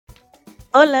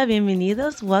Hola,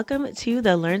 bienvenidos. Welcome to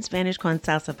the Learn Spanish con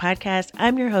Salsa podcast.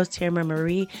 I'm your host, Tamara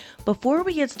Marie. Before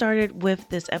we get started with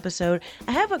this episode,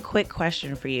 I have a quick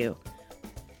question for you.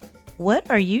 What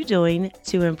are you doing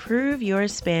to improve your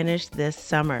Spanish this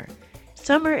summer?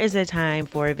 Summer is a time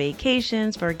for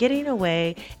vacations, for getting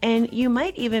away, and you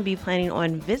might even be planning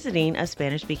on visiting a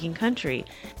Spanish-speaking country.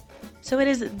 So it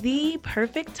is the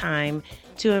perfect time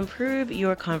to improve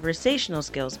your conversational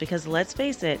skills because let's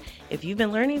face it, if you've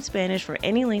been learning Spanish for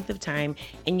any length of time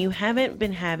and you haven't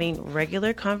been having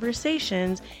regular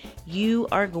conversations, you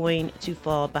are going to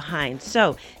fall behind.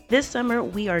 So this summer,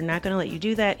 we are not going to let you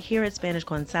do that. Here at Spanish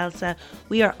con Salsa,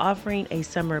 we are offering a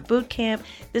summer boot camp.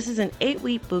 This is an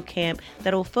 8-week boot camp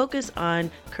that will focus on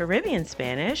Caribbean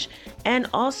Spanish and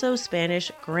also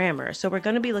Spanish grammar. So we're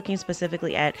going to be looking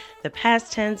specifically at the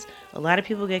past tense. A lot of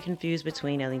people get confused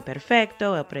between el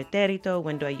imperfecto, el pretérito,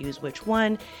 when do I use which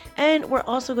one? And we're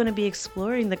also going to be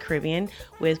exploring the Caribbean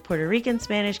with Puerto Rican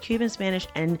Spanish, Cuban Spanish,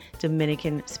 and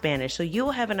Dominican Spanish. So you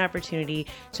will have an opportunity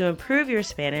to improve your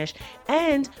Spanish,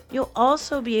 and you'll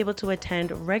also be able to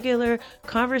attend regular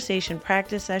conversation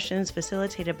practice sessions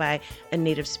facilitated by a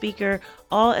native speaker,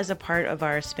 all as a part of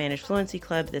our Spanish Fluency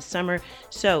Club this summer.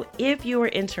 So if you are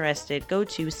interested, go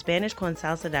to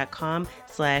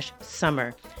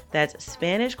SpanishConSalsa.com/summer. That's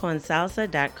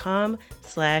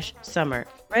SpanishConSalsa.com/summer.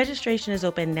 Registration is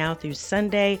open now through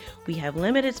Sunday. We have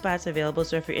limited spots available,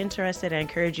 so if you're interested, I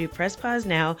encourage you press pause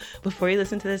now before you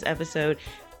listen to this episode.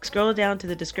 Scroll down to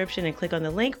the description and click on the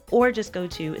link, or just go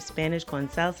to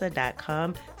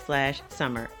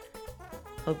SpanishConSalsa.com/summer.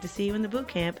 Hope to see you in the boot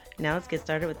camp. Now let's get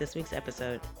started with this week's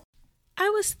episode. I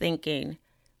was thinking,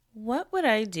 what would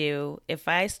I do if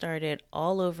I started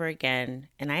all over again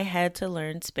and I had to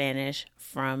learn Spanish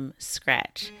from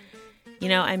scratch? You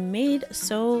know, I made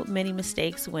so many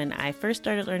mistakes when I first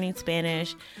started learning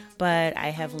Spanish, but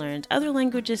I have learned other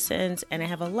languages since, and I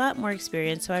have a lot more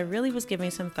experience. So I really was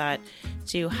giving some thought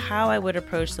to how I would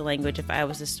approach the language if I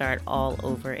was to start all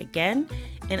over again.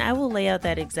 And I will lay out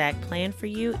that exact plan for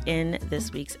you in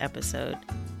this week's episode.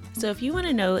 So if you want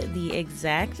to know the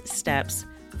exact steps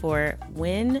for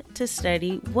when to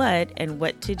study what and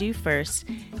what to do first,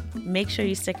 make sure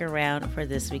you stick around for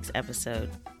this week's episode.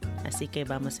 Así que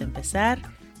vamos a empezar.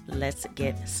 Let's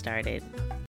get started.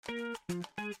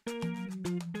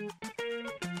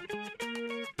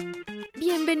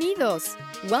 Bienvenidos.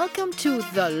 Welcome to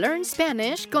the Learn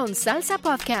Spanish con Salsa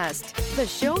podcast, the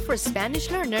show for Spanish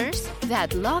learners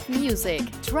that love music,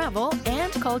 travel,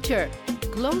 and culture.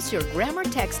 Close your grammar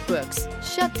textbooks,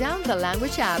 shut down the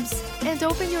language apps, and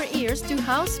open your ears to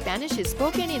how Spanish is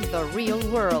spoken in the real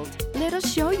world. Let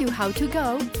us show you how to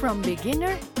go from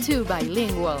beginner to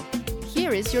bilingual.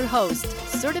 Here is your host,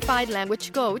 certified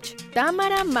language coach,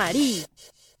 Tamara Marie.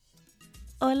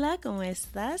 Hola, ¿cómo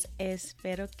estás?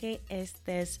 Espero que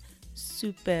estés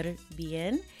súper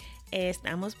bien.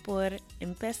 Estamos por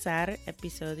empezar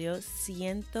episodio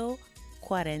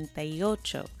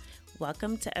 148.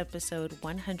 Welcome to episode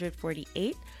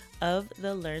 148 of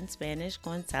the Learn Spanish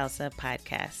con Salsa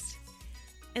podcast.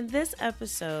 In this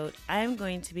episode, I'm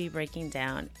going to be breaking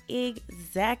down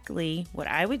exactly what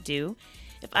I would do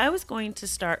if I was going to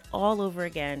start all over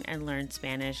again and learn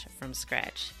Spanish from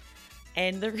scratch.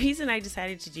 And the reason I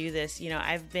decided to do this,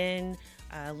 I've been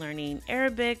learning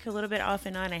Arabic a little bit off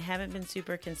and on. I haven't been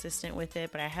super consistent with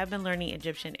it, but I have been learning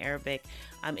Egyptian Arabic.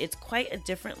 It's quite a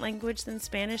different language than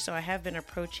Spanish, so I have been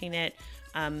approaching it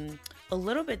a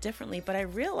little bit differently. But I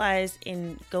realized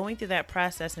in going through that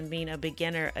process and being a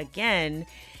beginner again,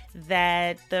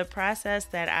 that the process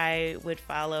that I would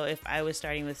follow if I was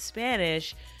starting with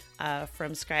Spanish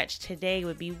from scratch today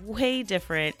would be way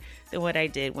different than what I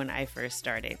did when I first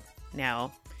started.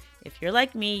 Now, if you're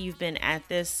like me, you've been at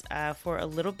this for a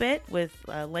little bit with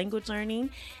language learning,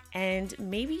 and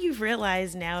maybe you've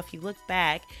realized now, if you look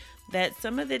back, that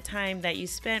some of the time that you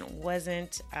spent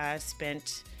wasn't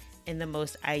spent in the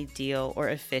most ideal or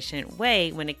efficient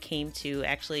way when it came to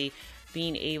actually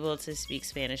being able to speak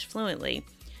Spanish fluently.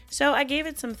 So I gave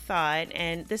it some thought,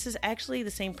 and this is actually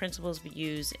the same principles we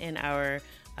use in our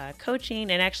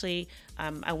coaching. And actually,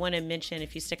 I want to mention,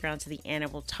 if you stick around to the end,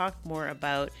 we'll talk more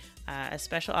about a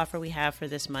special offer we have for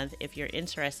this month if you're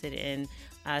interested in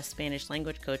Spanish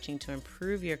language coaching to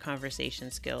improve your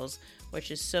conversation skills,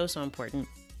 which is so important.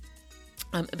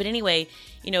 But anyway,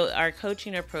 our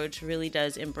coaching approach really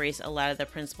does embrace a lot of the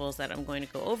principles that I'm going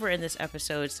to go over in this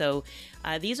episode. So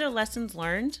these are lessons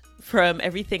learned from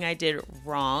everything I did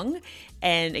wrong.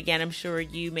 And again, I'm sure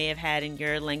you may have had in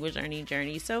your language learning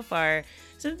journey so far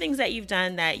some things that you've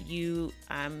done that you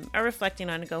are reflecting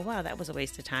on and go, wow, that was a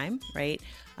waste of time, right?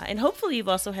 And hopefully you've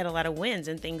also had a lot of wins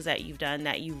and things that you've done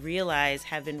that you realize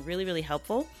have been really, really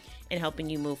helpful in helping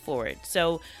you move forward.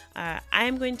 So I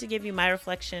am going to give you my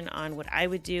reflection on what I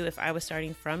would do if I was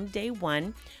starting from day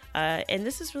one. And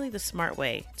this is really the smart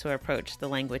way to approach the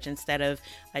language instead of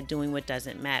doing what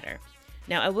doesn't matter.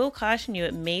 Now, I will caution you,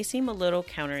 it may seem a little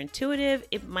counterintuitive.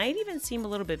 It might even seem a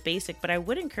little bit basic, but I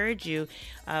would encourage you,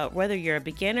 whether you're a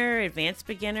beginner, advanced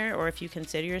beginner, or if you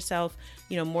consider yourself,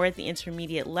 more at the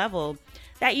intermediate level,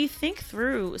 that you think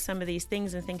through some of these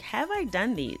things and think, have I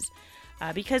done these?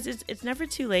 Because it's never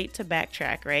too late to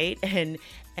backtrack, right? And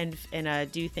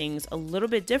do things a little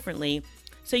bit differently.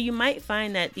 So you might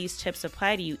find that these tips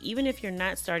apply to you, even if you're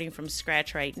not starting from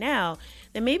scratch right now,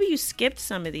 then maybe you skipped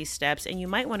some of these steps and you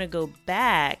might want to go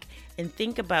back and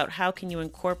think about how can you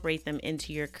incorporate them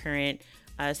into your current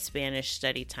Spanish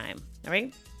study time. All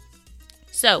right.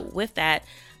 So with that,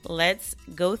 let's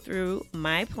go through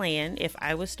my plan if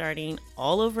I was starting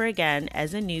all over again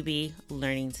as a newbie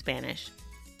learning Spanish.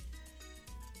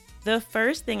 The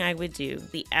first thing I would do,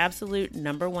 the absolute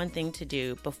number one thing to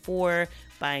do before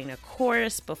buying a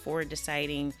course, before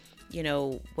deciding,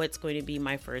 what's going to be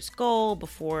my first goal,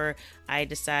 before I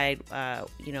decide,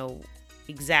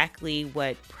 exactly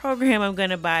what program I'm going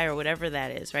to buy or whatever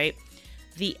that is, right?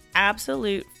 The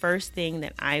absolute first thing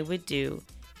that I would do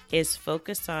is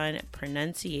focus on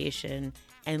pronunciation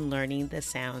and learning the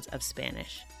sounds of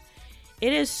Spanish.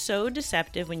 It is so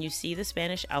deceptive when you see the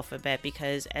Spanish alphabet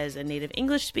because as a native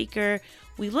English speaker,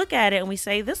 we look at it and we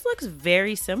say, this looks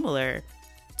very similar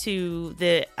to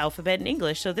the alphabet in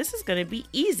English, so this is going to be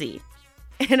easy.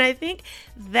 And I think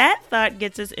that thought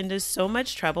gets us into so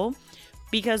much trouble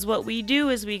because what we do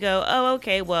is we go, oh,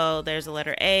 okay, well, there's a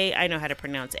letter A. I know how to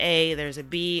pronounce A. There's a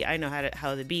B. I know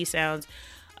how the B sounds.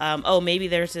 Maybe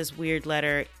there's this weird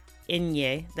letter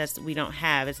Inye that's we don't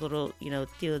have. It's a little,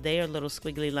 tilde or little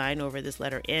squiggly line over this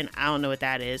letter N. I don't know what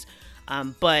that is.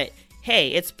 But hey,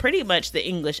 it's pretty much the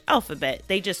English alphabet.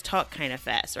 They just talk kind of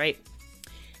fast, right?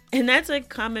 And that's a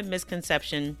common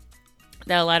misconception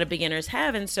that a lot of beginners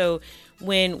have. And so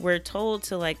when we're told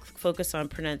to focus on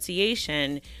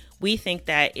pronunciation, we think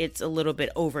that it's a little bit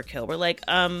overkill. We're like,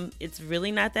 it's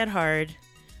really not that hard.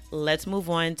 Let's move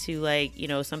on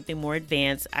to something more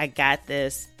advanced. I got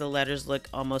this. The letters look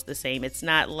almost the same. It's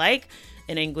not like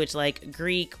a language like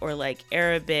Greek or like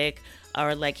Arabic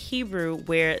or like Hebrew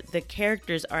where the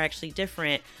characters are actually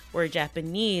different, or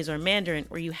Japanese or Mandarin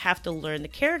where you have to learn the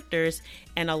characters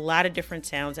and a lot of different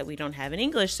sounds that we don't have in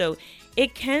English. So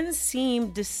it can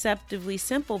seem deceptively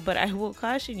simple, but I will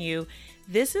caution you,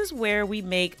 this is where we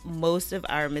make most of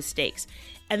our mistakes.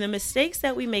 And the mistakes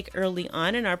that we make early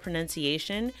on in our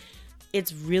pronunciation,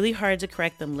 it's really hard to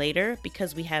correct them later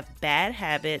because we have bad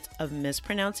habits of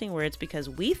mispronouncing words because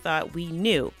we thought we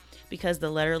knew because the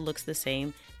letter looks the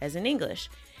same as in English.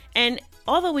 And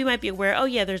although we might be aware,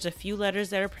 there's a few letters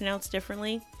that are pronounced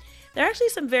differently, there are actually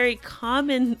some very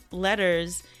common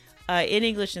letters in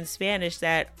English and Spanish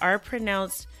that are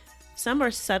pronounced. Some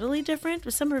are subtly different,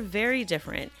 but some are very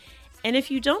different. And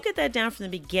if you don't get that down from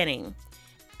the beginning,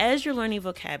 as you're learning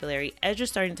vocabulary, as you're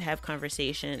starting to have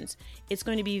conversations, it's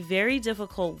going to be very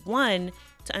difficult, one,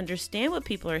 to understand what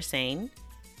people are saying,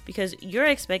 because your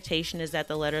expectation is that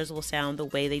the letters will sound the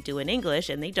way they do in English,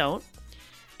 and they don't.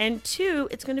 And two,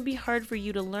 it's going to be hard for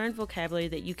you to learn vocabulary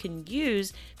that you can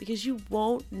use because you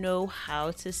won't know how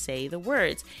to say the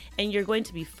words. And you're going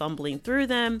to be fumbling through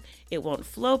them. It won't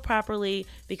flow properly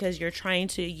because you're trying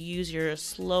to use your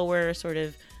slower sort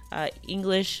of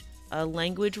English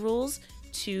language rules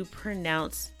to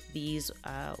pronounce these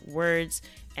words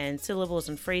and syllables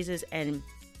and phrases. And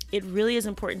it really is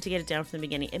important to get it down from the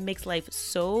beginning. It makes life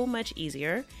so much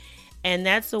easier. And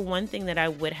that's the one thing that I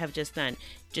would have just done.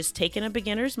 Just taken a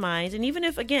beginner's mind. And even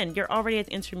if, again, you're already at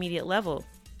the intermediate level,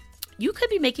 you could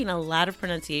be making a lot of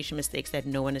pronunciation mistakes that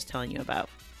no one is telling you about.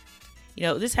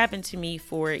 This happened to me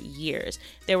for years.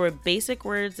 There were basic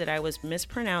words that I was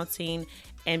mispronouncing.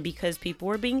 And because people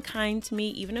were being kind to me,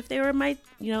 even if they were my,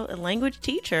 a language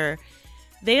teacher,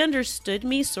 they understood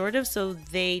me sort of. So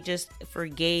they just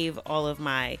forgave all of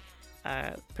my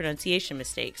pronunciation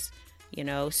mistakes.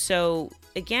 So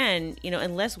again,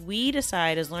 unless we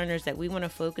decide as learners that we want to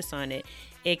focus on it,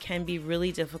 it can be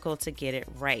really difficult to get it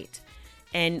right.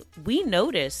 And we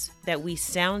notice that we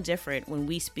sound different when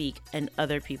we speak and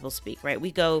other people speak, right?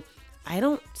 We go, I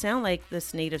don't sound like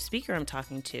this native speaker I'm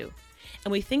talking to.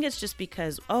 And we think it's just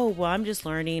because, I'm just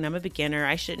learning. I'm a beginner.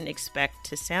 I shouldn't expect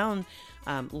to sound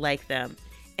like them.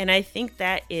 And I think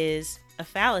that is a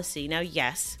fallacy. Now,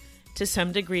 yes, to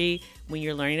some degree, when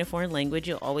you're learning a foreign language,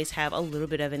 you'll always have a little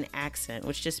bit of an accent,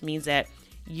 which just means that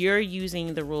you're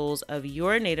using the rules of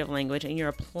your native language and you're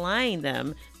applying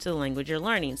them to the language you're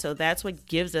learning. So that's what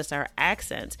gives us our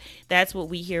accents. That's what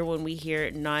we hear when we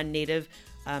hear non-native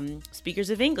speakers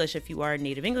of English. If you are a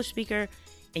native English speaker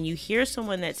and you hear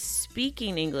someone that's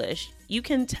speaking English, you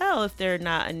can tell if they're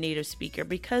not a native speaker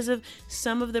because of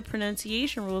some of the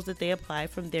pronunciation rules that they apply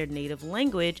from their native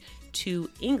language to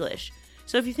English.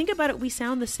 So if you think about it, we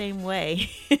sound the same way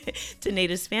to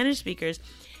native Spanish speakers.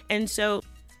 And so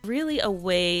really a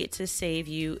way to save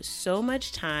you so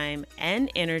much time and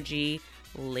energy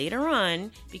later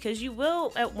on, because you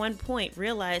will at one point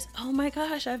realize, oh my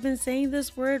gosh, I've been saying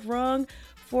this word wrong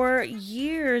for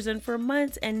years and for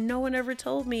months and no one ever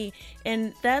told me.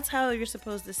 And that's how you're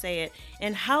supposed to say it.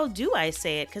 And how do I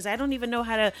say it? Because I don't even know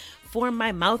how to form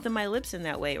my mouth and my lips in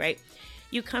that way, right?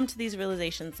 You come to these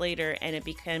realizations later and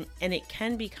it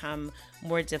can become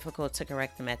more difficult to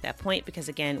correct them at that point because,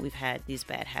 again, we've had these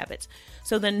bad habits.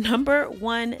 So the number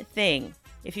one thing,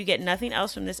 if you get nothing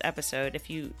else from this episode, if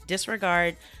you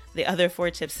disregard the other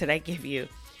 4 tips that I give you,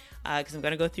 because I'm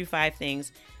going to go through 5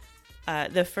 things,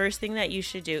 the first thing that you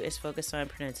should do is focus on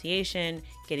pronunciation,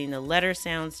 getting the letter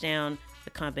sounds down,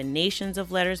 the combinations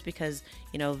of letters, because,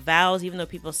 vowels, even though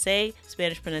people say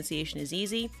Spanish pronunciation is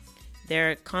easy,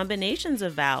 there are combinations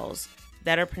of vowels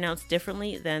that are pronounced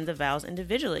differently than the vowels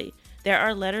individually. There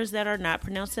are letters that are not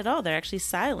pronounced at all. They're actually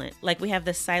silent. Like we have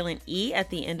the silent E at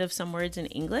the end of some words in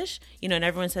English, and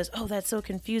everyone says, oh, that's so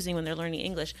confusing when they're learning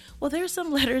English. Well, there are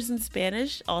some letters in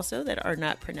Spanish also that are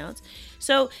not pronounced.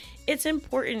 So it's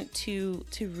important to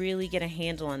really get a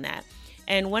handle on that.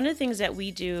 And one of the things that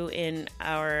we do in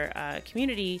our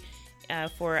community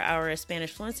for our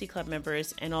Spanish Fluency Club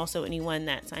members, and also anyone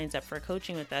that signs up for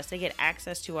coaching with us, they get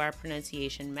access to our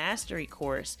pronunciation mastery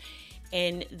course.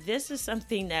 And this is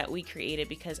something that we created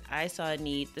because I saw a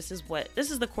need. This is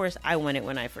the course I wanted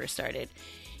when I first started.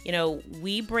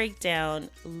 We break down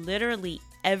literally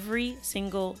every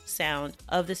single sound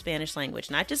of the Spanish language,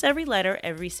 not just every letter,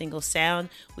 every single sound.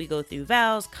 We go through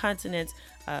vowels, consonants,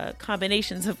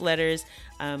 combinations of letters.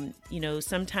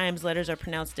 Sometimes letters are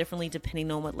pronounced differently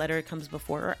depending on what letter comes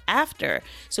before or after.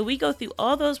 So we go through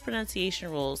all those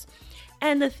pronunciation rules.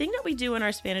 And the thing that we do in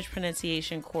our Spanish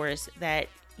pronunciation course that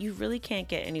you really can't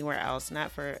get anywhere else, I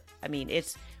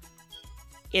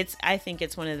think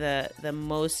it's one of the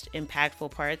most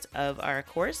impactful parts of our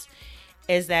course,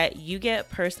 is that you get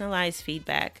personalized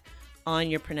feedback on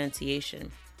your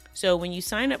pronunciation. So when you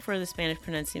sign up for the Spanish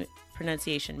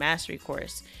pronunciation mastery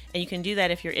course, and you can do that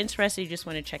if you're interested, you just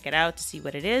want to check it out to see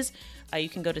what it is, you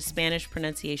can go to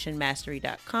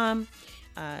SpanishPronunciationMastery.com.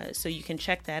 So you can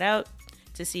check that out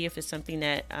to see if it's something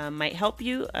that might help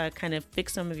you kind of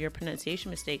fix some of your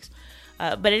pronunciation mistakes.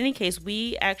 But in any case,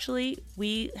 we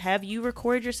have you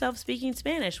record yourself speaking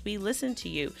Spanish. We listen to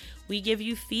you. We give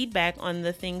you feedback on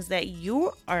the things that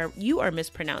you are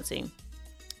mispronouncing.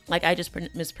 Like I just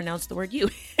mispronounced the word you.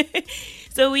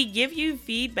 So we give you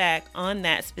feedback on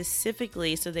that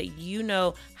specifically so that you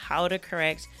know how to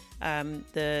correct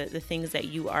the things that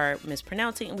you are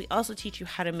mispronouncing. And we also teach you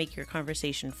how to make your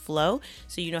conversation flow,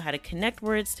 so you know how to connect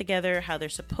words together, how they're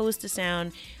supposed to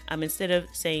sound, instead of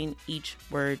saying each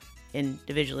word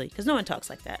individually, because no one talks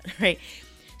like that, right?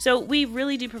 So we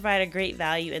really do provide a great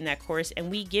value in that course,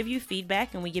 and we give you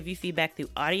feedback, and we give you feedback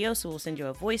through audio. So we'll send you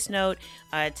a voice note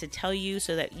to tell you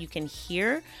so that you can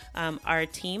hear our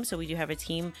team. So we do have a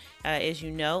team, as you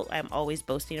know. I'm always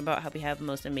boasting about how we have the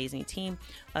most amazing team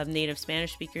of native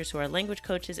Spanish speakers who are language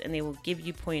coaches, and they will give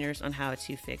you pointers on how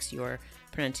to fix your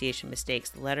pronunciation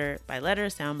mistakes, letter by letter,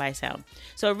 sound by sound.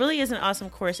 So it really is an awesome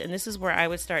course, and this is where I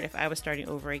would start if I was starting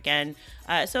over again.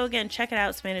 So again, check it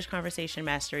out,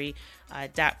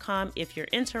 SpanishConversationMastery.com if you're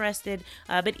interested.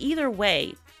 But either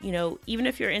way, even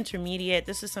if you're intermediate,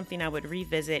 this is something I would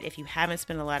revisit if you haven't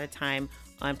spent a lot of time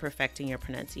on perfecting your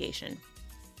pronunciation.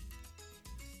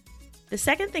 The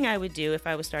second thing I would do if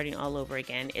I was starting all over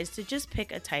again is to just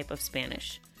pick a type of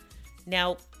Spanish.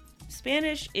 Now,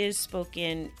 Spanish is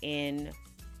spoken in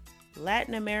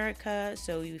Latin America,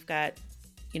 so you've got,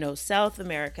 South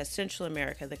America, Central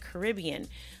America, the Caribbean.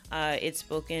 It's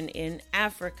spoken in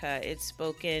Africa. It's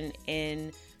spoken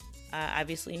in,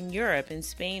 obviously, in Europe, in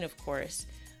Spain, of course.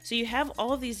 So you have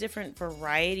all of these different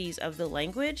varieties of the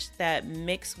language that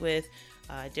mix with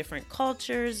different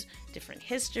cultures, different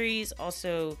histories,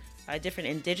 also different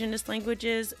indigenous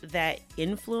languages that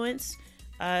influence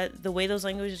the way those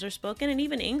languages are spoken, and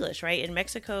even English, right? In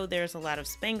Mexico, there's a lot of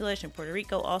Spanglish, and Puerto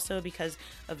Rico also because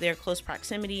of their close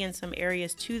proximity in some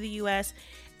areas to the U.S.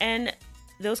 And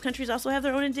those countries also have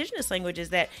their own indigenous languages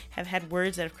that have had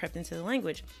words that have crept into the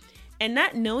language. And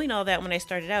not knowing all that when I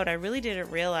started out, I really didn't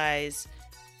realize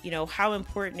how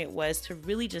important it was to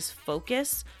really just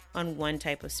focus on one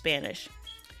type of Spanish.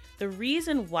 The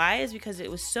reason why is because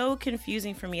it was so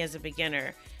confusing for me as a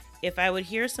beginner. If I would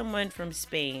hear someone from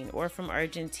Spain or from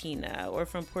Argentina or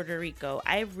from Puerto Rico,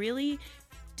 I really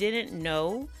didn't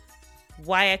know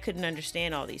why I couldn't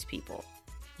understand all these people.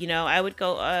 I would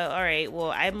go, all right,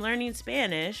 well, I'm learning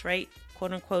Spanish, right?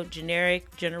 Quote unquote,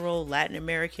 general Latin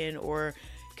American or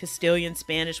Castilian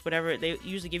Spanish, whatever. They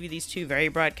usually give you these two very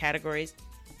broad categories.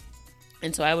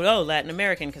 And so I would, Latin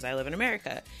American because I live in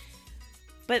America.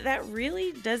 But that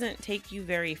really doesn't take you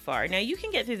very far. Now, you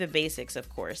can get through the basics, of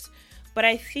course. But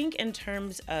I think in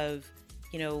terms of,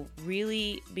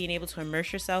 really being able to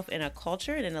immerse yourself in a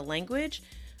culture and in a language,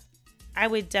 I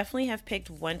would definitely have picked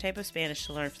one type of Spanish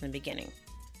to learn from the beginning.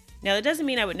 Now, it doesn't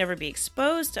mean I would never be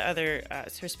exposed to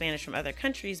Spanish from other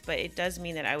countries, but it does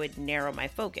mean that I would narrow my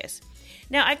focus.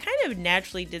 Now, I kind of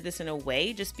naturally did this in a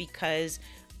way just because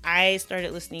I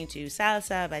started listening to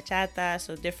salsa, bachata,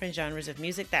 so different genres of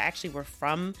music that actually were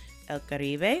from El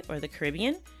Caribe or the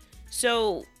Caribbean.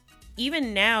 So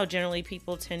even now, generally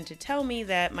people tend to tell me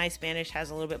that my Spanish has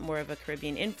a little bit more of a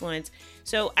Caribbean influence.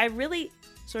 So I really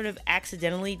sort of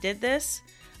accidentally did this,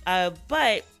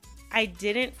 but I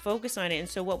didn't focus on it. And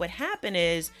so what would happen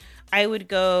is I would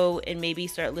go and maybe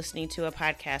start listening to a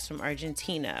podcast from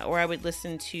Argentina, or I would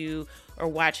listen to or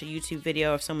watch a YouTube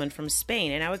video of someone from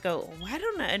Spain. And I would go,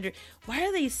 why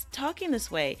are they talking this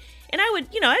way? And I would,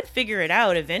 I'd figure it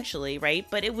out eventually, right?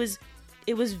 But it was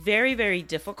very, very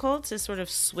difficult to sort of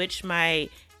switch my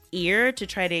ear to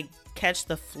try to catch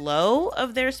the flow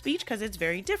of their speech because it's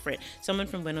very different. Someone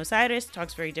from Buenos Aires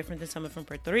talks very different than someone from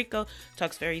Puerto Rico,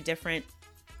 talks very different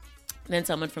than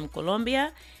someone from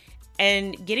Colombia.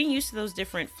 And getting used to those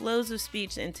different flows of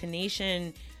speech,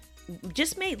 intonation,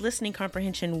 just made listening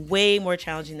comprehension way more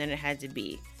challenging than it had to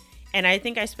be. And I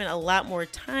think I spent a lot more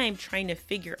time trying to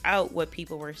figure out what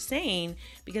people were saying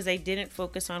because I didn't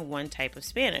focus on one type of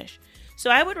Spanish. So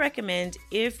I would recommend,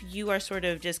 if you are sort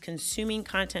of just consuming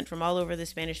content from all over the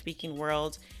Spanish-speaking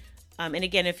world, and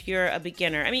again, if you're a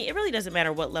beginner, it really doesn't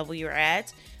matter what level you're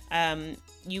at.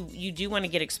 You do want to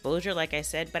get exposure, like I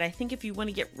said, but I think if you want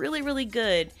to get really, really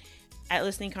good at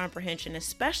listening comprehension,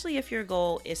 especially if your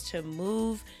goal is to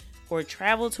move or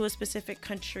travel to a specific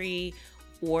country,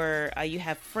 or you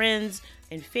have friends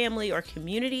and family or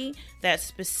community that's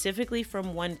specifically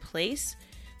from one place,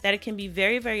 that it can be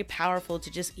very, very powerful to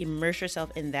just immerse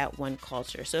yourself in that one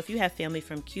culture. So if you have family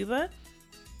from Cuba,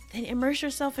 then immerse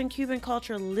yourself in Cuban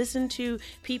culture. Listen to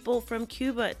people from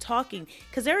Cuba talking,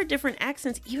 because there are different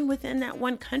accents even within that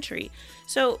one country.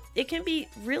 So it can be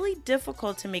really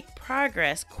difficult to make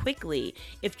progress quickly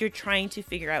if you're trying to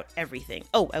figure out everything.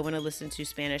 I want to listen to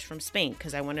Spanish from Spain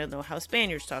because I want to know how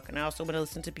Spaniards talk. And I also want to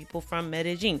listen to people from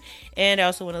Medellin. And I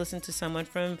also want to listen to someone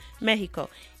from Mexico.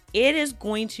 It is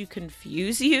going to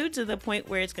confuse you to the point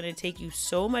where it's going to take you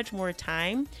so much more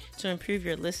time to improve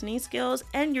your listening skills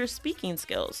and your speaking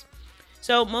skills.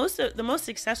 So the most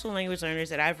successful language learners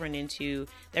that I've run into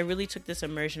that really took this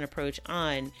immersion approach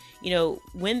on,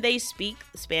 when they speak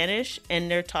Spanish and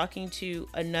they're talking to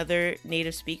another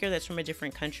native speaker that's from a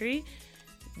different country,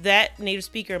 that native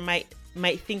speaker might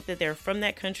think that they're from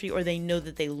that country, or they know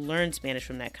that they learned Spanish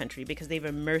from that country because they've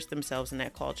immersed themselves in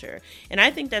that culture. And I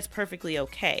think that's perfectly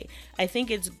okay. I think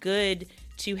it's good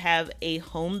to have a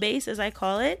home base, as I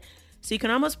call it. So you can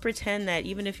almost pretend that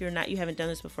even if you haven't done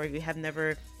this before, if you have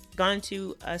never gone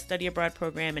to a study abroad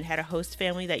program and had a host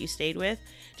family that you stayed with,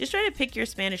 just try to pick your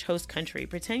Spanish host country.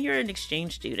 Pretend you're an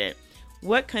exchange student.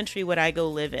 What country would I go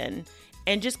live in?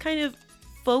 And just kind of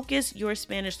focus your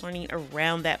Spanish learning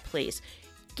around that place.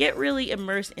 Get really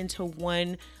immersed into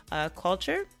one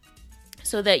culture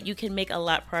so that you can make a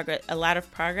lot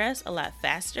of progress a lot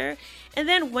faster. And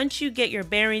then once you get your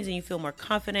bearings and you feel more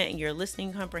confident in your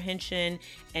listening comprehension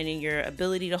and in your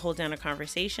ability to hold down a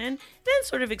conversation, then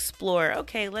sort of explore,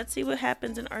 okay, let's see what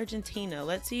happens in Argentina.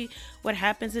 Let's see what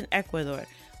happens in Ecuador.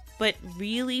 But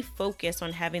really focus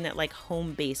on having that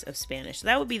home base of Spanish. So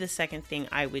that would be the second thing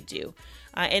I would do.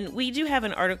 And we do have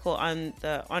an article on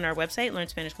our website,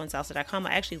 learnspanishconsalsa.com.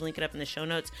 I actually link it up in the show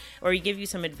notes, or give you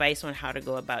some advice on how to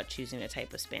go about choosing a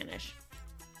type of Spanish.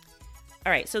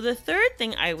 All right, so the third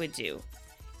thing I would do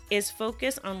is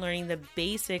focus on learning the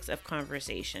basics of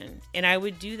conversation. And I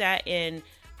would do that in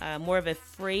more of a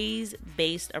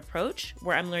phrase-based approach,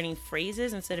 where I'm learning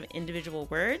phrases instead of individual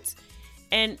words,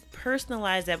 and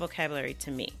personalize that vocabulary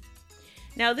to me.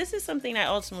 Now, this is something I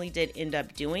ultimately did end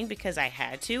up doing because I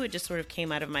had to. It just sort of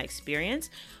came out of my experience.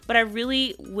 But I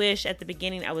really wish at the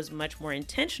beginning I was much more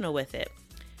intentional with it.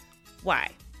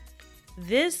 Why?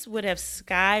 this would have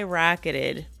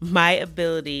skyrocketed my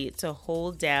ability to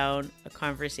hold down a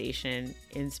conversation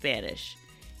in Spanish.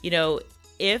 You know,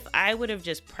 if I would have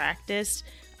just practiced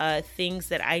things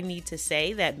that I need to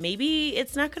say that maybe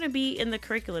it's not going to be in the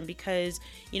curriculum because,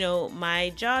 you know, my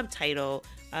job title,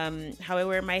 how I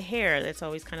wear my hair, that's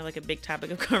always kind of like a big topic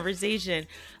of conversation,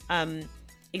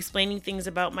 explaining things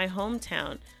about my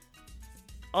hometown.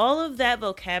 All of that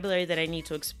vocabulary that I need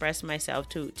to express myself,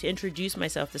 to introduce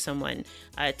myself to someone,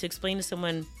 to explain to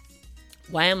someone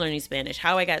why I'm learning Spanish,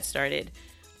 how I got started.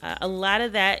 A lot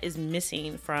of that is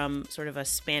missing from sort of a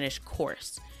Spanish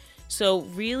course. So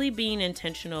really being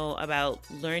intentional about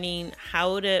learning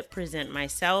how to present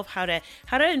myself, how to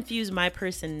infuse my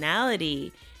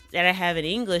personality that I have in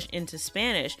English into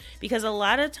Spanish, because a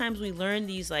lot of times we learn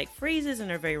these like phrases and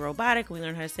they're very robotic. We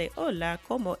learn how to say, hola,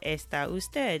 ¿cómo está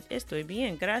usted? Estoy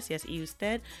bien, gracias. ¿Y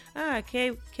usted? Ah,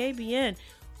 qué bien.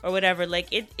 Or whatever. Like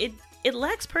it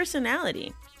lacks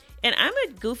personality. And I'm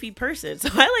a goofy person, so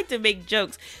I like to make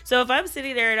jokes. So if I'm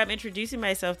sitting there and I'm introducing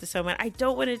myself to someone, I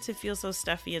don't want it to feel so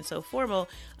stuffy and so formal.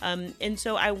 And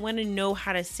so I want to know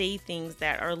how to say things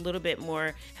that are have a little bit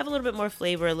more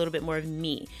flavor, a little bit more of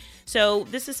me. So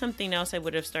this is something else I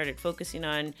would have started focusing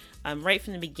on right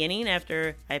from the beginning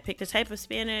after I picked a type of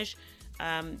Spanish.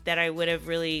 That I would have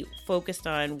really focused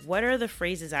on what are the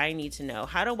phrases I need to know?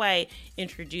 How do I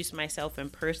introduce myself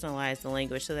and personalize the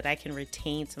language so that I can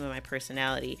retain some of my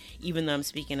personality, even though I'm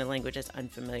speaking a language that's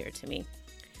unfamiliar to me?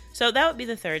 So that would be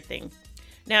the third thing.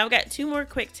 Now I've got 2 more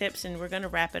quick tips and we're going to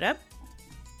wrap it up.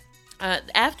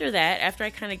 After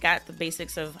I kind of got the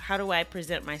basics of how do I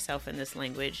present myself in this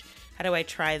language, how do I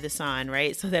try this on,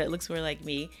 right? So that it looks more like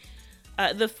me.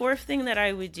 The fourth thing that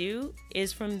I would do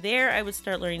is from there, I would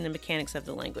start learning the mechanics of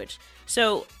the language.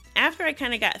 So after I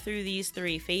kind of got through these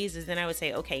 3 phases, then I would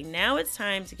say, okay, now it's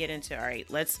time to get into, all right,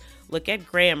 let's look at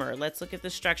grammar. Let's look at the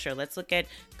structure. Let's look at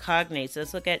cognates.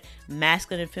 Let's look at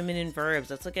masculine and feminine verbs.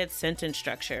 Let's look at sentence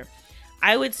structure.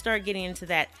 I would start getting into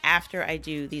that after I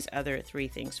do these other 3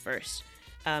 things first.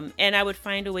 And I would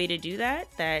find a way to do that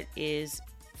is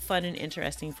fun and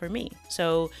interesting for me.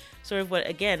 So sort of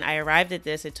I arrived at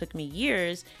this, it took me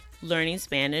years learning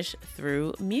Spanish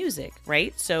through music,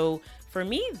 right? So for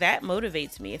me, that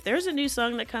motivates me. If there's a new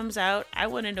song that comes out, I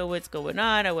want to know what's going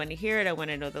on. I want to hear it. I want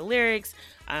to know the lyrics.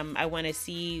 I want to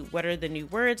see what are the new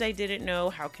words I didn't know.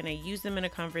 How can I use them in a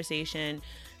conversation?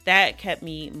 That kept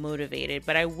me motivated.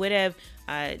 But I would have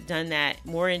done that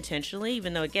more intentionally,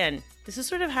 even though, again, this is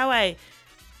sort of how I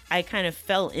kind of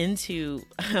fell into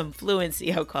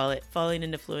fluency, I'll call it, falling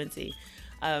into fluency.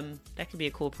 That could be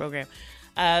a cool program.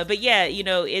 But yeah, you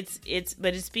know,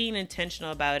 it's being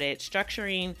intentional about it,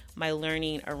 structuring my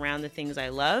learning around the things I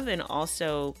love, and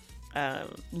also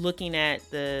looking at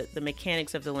the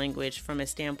mechanics of the language from a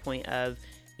standpoint of,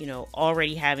 you know,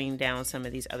 already having down some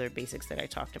of these other basics that I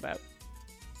talked about.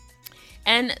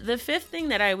 And the 5th thing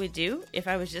that I would do if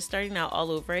I was just starting out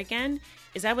all over again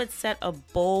is I would set a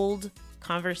bold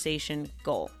conversation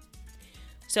goal.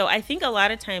 So I think a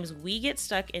lot of times we get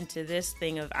stuck into this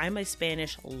thing of I'm a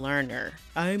Spanish learner.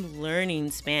 I'm learning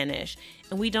Spanish,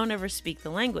 and we don't ever speak the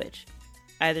language.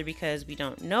 Either because we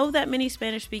don't know that many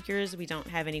Spanish speakers, we don't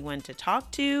have anyone to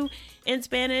talk to in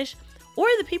Spanish, or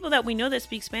the people that we know that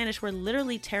speak Spanish, we're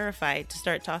literally terrified to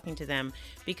start talking to them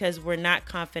because we're not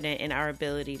confident in our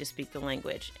ability to speak the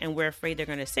language. And we're afraid they're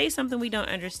going to say something we don't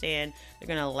understand. They're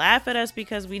going to laugh at us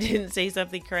because we didn't say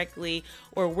something correctly,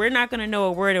 or we're not going to know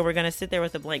a word and we're going to sit there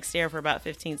with a blank stare for about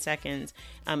 15 seconds.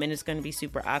 And it's going to be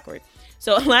super awkward.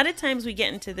 So a lot of times we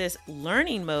get into this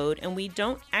learning mode and we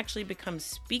don't actually become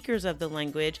speakers of the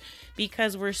language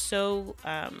because we're so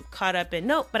caught up in,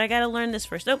 nope, but I got to learn this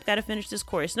first. Nope, got to finish this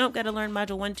course. Nope, got to learn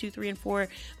module 1, 2, 3, and 4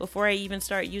 before I even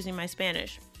start using my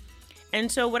Spanish.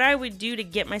 And so what I would do to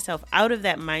get myself out of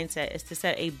that mindset is to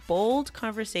set a bold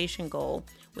conversation goal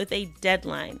with a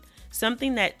deadline.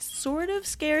 Something that sort of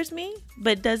scares me,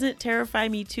 but doesn't terrify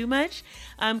me too much.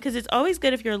 Because it's always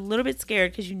good if you're a little bit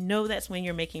scared, because you know that's when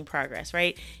you're making progress,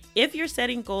 right? If you're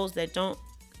setting goals that don't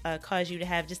cause you to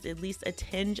have just at least a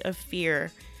tinge of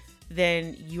fear,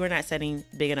 then you are not setting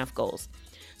big enough goals.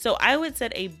 So I would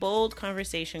set a bold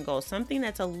conversation goal, something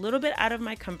that's a little bit out of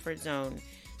my comfort zone,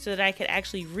 so that I could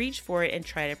actually reach for it and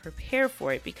try to prepare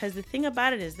for it. Because the thing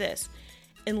about it is this,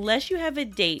 unless you have a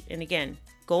date, and again,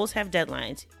 goals have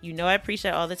deadlines. You know I preach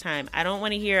that all the time. I don't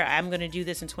want to hear, I'm going to do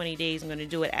this in 20 days. I'm going to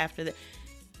do it after that.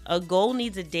 A goal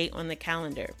needs a date on the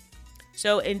calendar.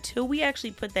 So until we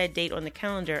actually put that date on the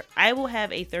calendar, I will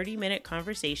have a 30-minute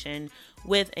conversation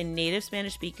with a native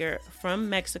Spanish speaker from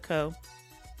Mexico.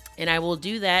 And I will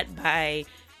do that by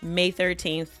May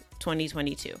 13th,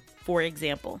 2022, for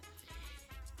example.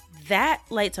 that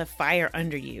lights a fire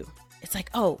under you. It's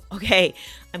like, oh, okay,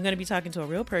 I'm going to be talking to a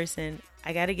real person.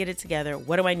 I got to get it together.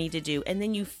 What do I need to do? And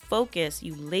then you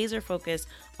laser focus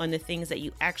on the things that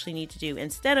you actually need to do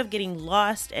instead of getting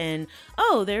lost and,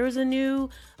 oh, there was a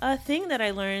new thing that I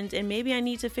learned and maybe I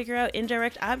need to figure out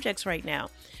indirect objects right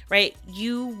now, right?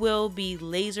 You will be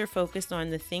laser focused on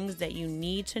the things that you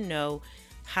need to know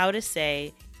how to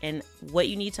say and what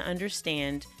you need to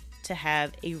understand to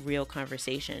have a real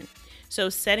conversation. So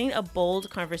setting a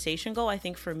bold conversation goal, I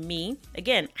think for me,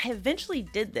 again, I eventually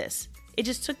did this. It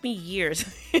just took me years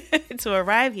to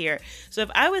arrive here. So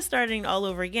if I was starting all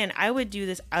over again, I would do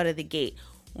this out of the gate.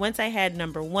 Once I had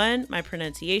number 1, my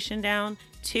pronunciation down.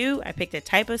 2, I picked a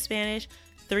type of Spanish.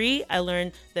 3, I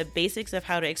learned the basics of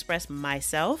how to express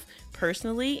myself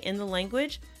personally in the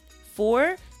language.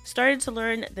 4, started to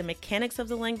learn the mechanics of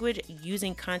the language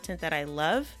using content that I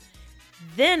love.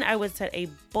 Then I would set a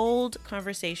bold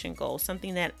conversation goal,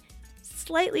 something that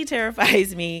slightly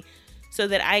terrifies me, so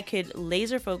that I could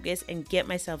laser focus and get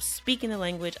myself speaking the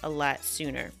language a lot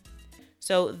sooner.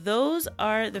 So those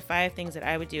are the 5 things that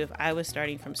I would do if I was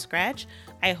starting from scratch.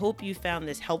 I hope you found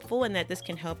this helpful and that this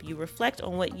can help you reflect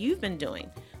on what you've been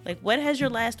doing. Like, what has your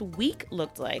last week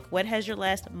looked like? What has your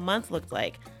last month looked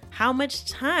like? How much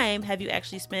time have you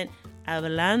actually spent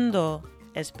hablando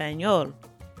español,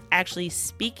 actually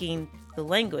speaking the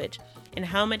language? And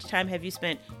how much time have you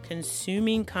spent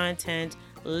consuming content,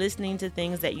 listening to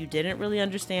things that you didn't really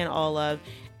understand all of,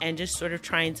 and just sort of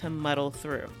trying to muddle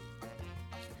through?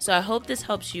 So I hope this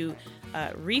helps you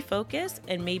refocus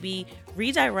and maybe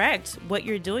redirect what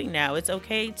you're doing now. It's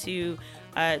okay to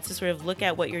sort of look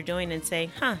at what you're doing and say,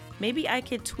 maybe I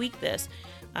could tweak this.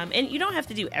 And you don't have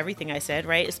to do everything I said,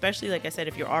 right? Especially, like I said,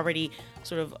 if you're already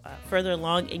sort of further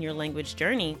along in your language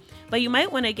journey. But you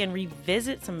might want to, again,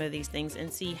 revisit some of these things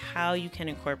and see how you can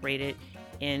incorporate it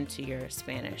into your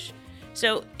Spanish.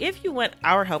 So if you want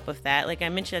our help with that, like I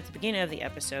mentioned at the beginning of the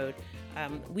episode,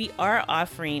 we are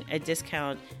offering a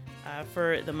discount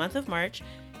for the month of March.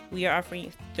 We are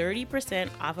offering 30%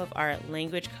 off of our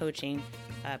language coaching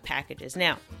packages.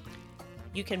 Now,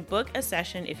 you can book a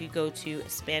session if you go to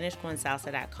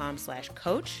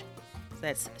SpanishConSalsa.com/coach. So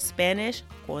that's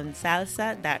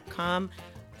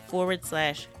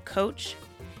SpanishConSalsa.com/coach.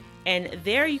 And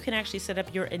there you can actually set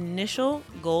up your initial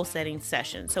goal setting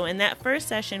session. So in that first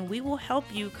session, we will help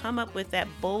you come up with that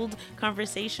bold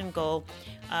conversation goal.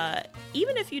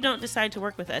 Even if you don't decide to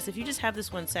work with us, if you just have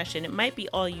this one session, it might be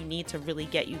all you need to really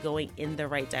get you going in the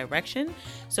right direction.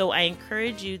 So I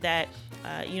encourage you that,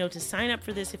 to sign up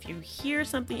for this. If you hear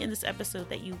something in this episode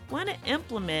that you want to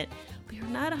implement, but you're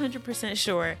not 100%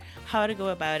 sure how to go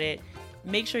about it,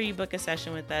 make sure you book a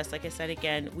session with us. Like I said,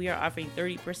 again, we are offering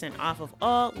 30% off of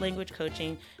all language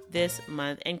coaching this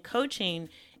month. And coaching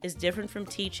is different from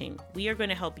teaching. We are going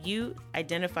to help you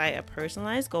identify a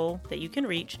personalized goal that you can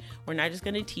reach. We're not just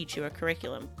going to teach you a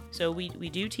curriculum. So we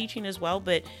do teaching as well,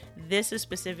 but this is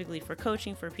specifically for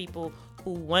coaching for people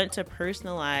who want to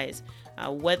personalize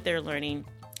what they're learning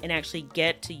and actually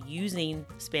get to using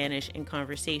Spanish in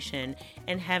conversation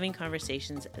and having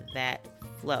conversations that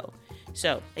flow.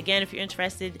 So again, if you're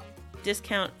interested,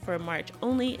 discount for March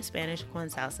only,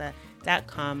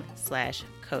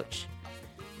 SpanishConSalsa.com/coach.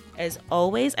 As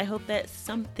always, I hope that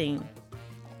something,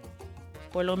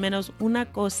 por lo menos una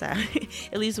cosa,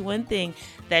 at least one thing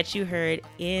that you heard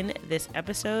in this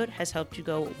episode has helped you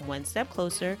go one step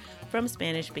closer from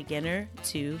Spanish beginner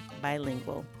to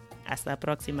bilingual. Hasta la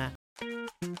próxima.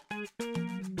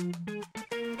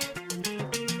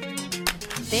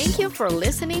 Thank you for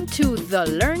listening to the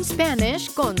Learn Spanish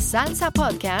con Salsa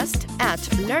podcast at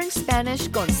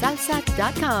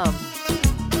LearnSpanishConSalsa.com.